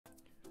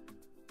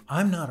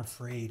I'm not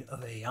afraid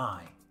of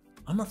AI.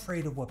 I'm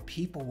afraid of what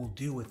people will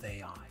do with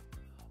AI.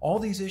 All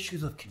these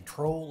issues of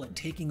control and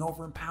taking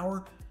over and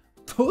power,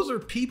 those are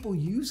people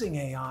using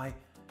AI.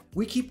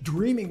 We keep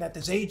dreaming that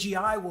this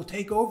AGI will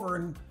take over,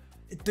 and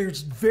there's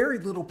very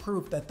little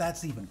proof that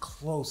that's even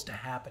close to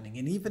happening.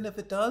 And even if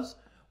it does,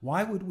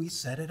 why would we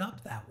set it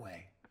up that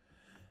way?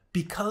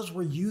 Because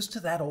we're used to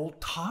that old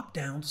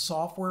top-down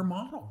software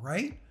model,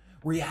 right?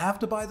 Where you have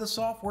to buy the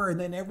software and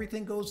then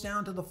everything goes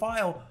down to the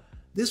file.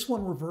 This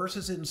one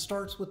reverses it and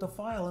starts with the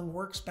file and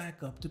works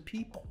back up to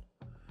people.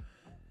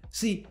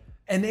 See,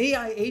 an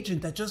AI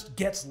agent that just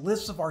gets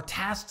lists of our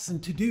tasks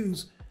and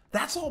to-dos,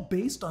 that's all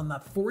based on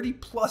that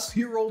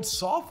 40-plus-year-old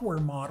software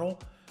model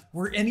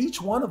and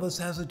each one of us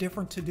has a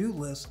different to-do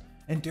list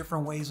and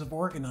different ways of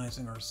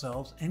organizing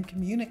ourselves and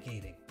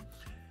communicating.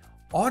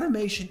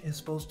 Automation is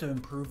supposed to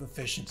improve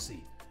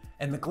efficiency.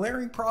 And the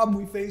glaring problem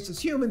we face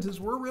as humans is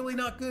we're really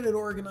not good at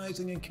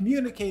organizing and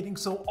communicating,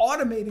 so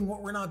automating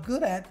what we're not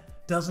good at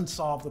doesn't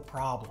solve the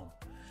problem.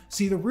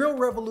 See, the real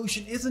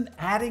revolution isn't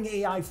adding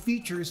AI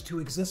features to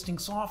existing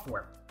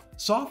software.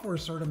 Software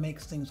sort of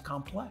makes things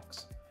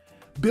complex.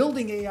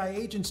 Building AI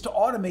agents to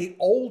automate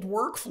old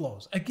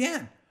workflows.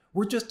 Again,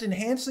 we're just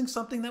enhancing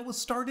something that was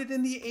started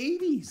in the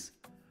 80s.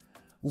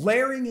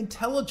 Layering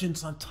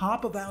intelligence on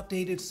top of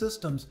outdated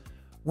systems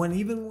when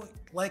even,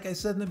 like I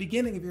said in the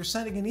beginning, if you're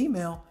sending an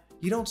email,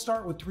 you don't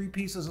start with 3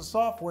 pieces of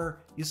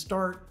software, you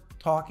start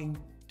talking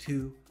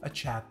to a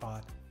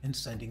chatbot and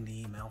sending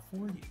the email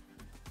for you.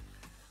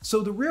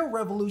 So the real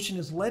revolution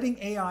is letting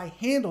AI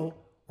handle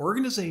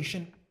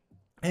organization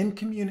and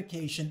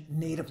communication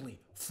natively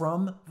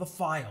from the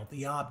file,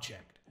 the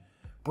object,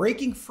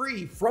 breaking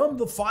free from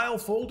the file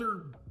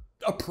folder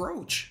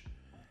approach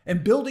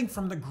and building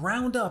from the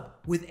ground up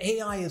with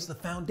AI as the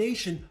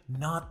foundation,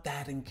 not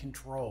that in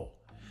control.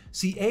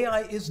 See,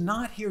 AI is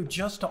not here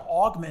just to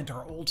augment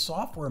our old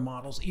software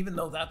models, even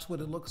though that's what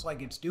it looks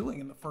like it's doing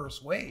in the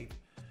first wave.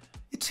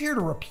 It's here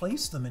to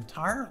replace them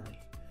entirely.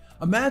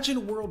 Imagine a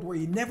world where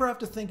you never have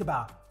to think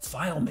about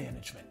file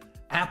management,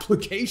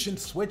 application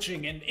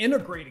switching, and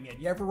integrating it.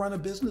 You ever run a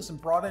business and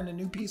brought in a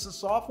new piece of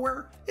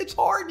software? It's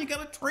hard, you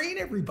gotta train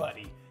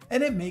everybody,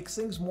 and it makes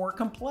things more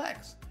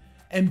complex.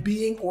 And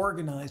being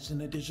organized in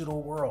a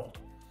digital world.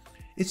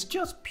 It's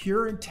just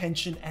pure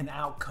intention and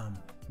outcome,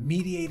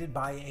 mediated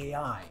by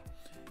AI.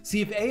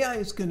 See, if AI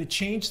is going to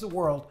change the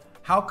world,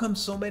 how come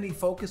so many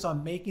focus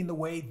on making the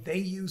way they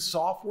use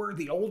software,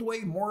 the old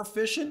way, more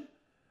efficient?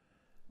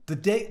 The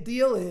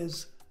deal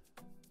is,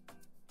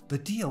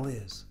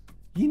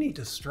 you need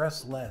to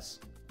stress less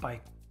by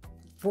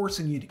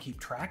forcing you to keep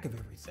track of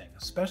everything,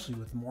 especially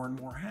with more and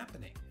more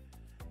happening.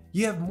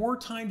 You have more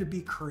time to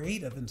be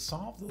creative and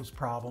solve those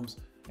problems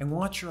and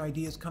watch your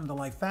ideas come to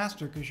life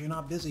faster because you're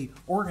not busy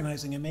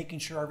organizing and making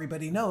sure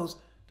everybody knows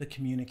the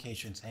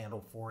communication's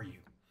handled for you.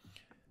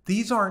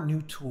 These aren't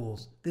new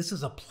tools. This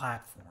is a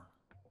platform.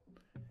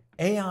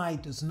 AI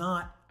does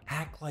not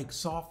act like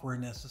software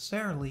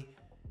necessarily.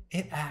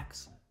 It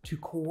acts to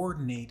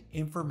coordinate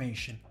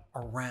information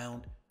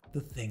around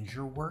the things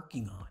you're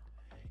working on.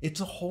 It's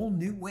a whole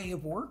new way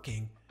of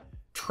working,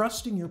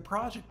 trusting your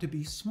project to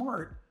be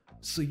smart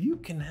so you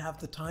can have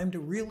the time to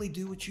really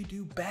do what you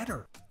do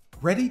better.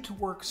 Ready to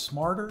work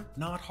smarter,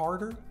 not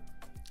harder?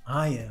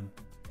 I am.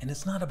 And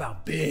it's not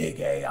about big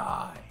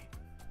AI.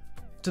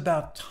 It's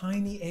about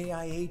tiny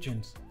AI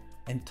agents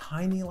and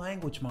tiny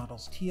language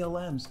models,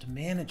 TLMs, to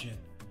manage it.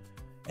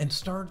 And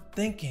start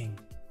thinking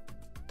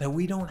that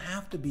we don't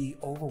have to be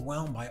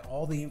overwhelmed by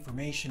all the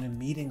information and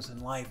meetings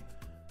in life.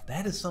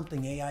 That is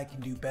something AI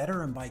can do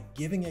better, and by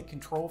giving it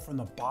control from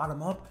the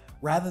bottom up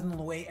rather than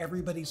the way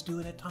everybody's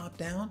doing it top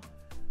down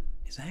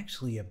is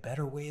actually a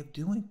better way of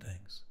doing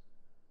things.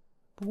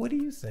 But what do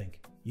you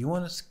think? You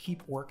want to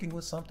keep working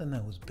with something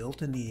that was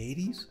built in the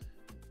 80s?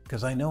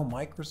 Because I know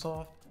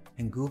Microsoft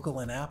and Google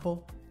and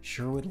Apple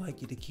sure would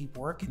like you to keep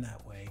working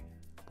that way.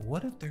 But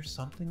what if there's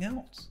something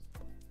else?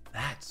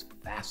 That's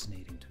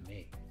fascinating to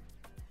me.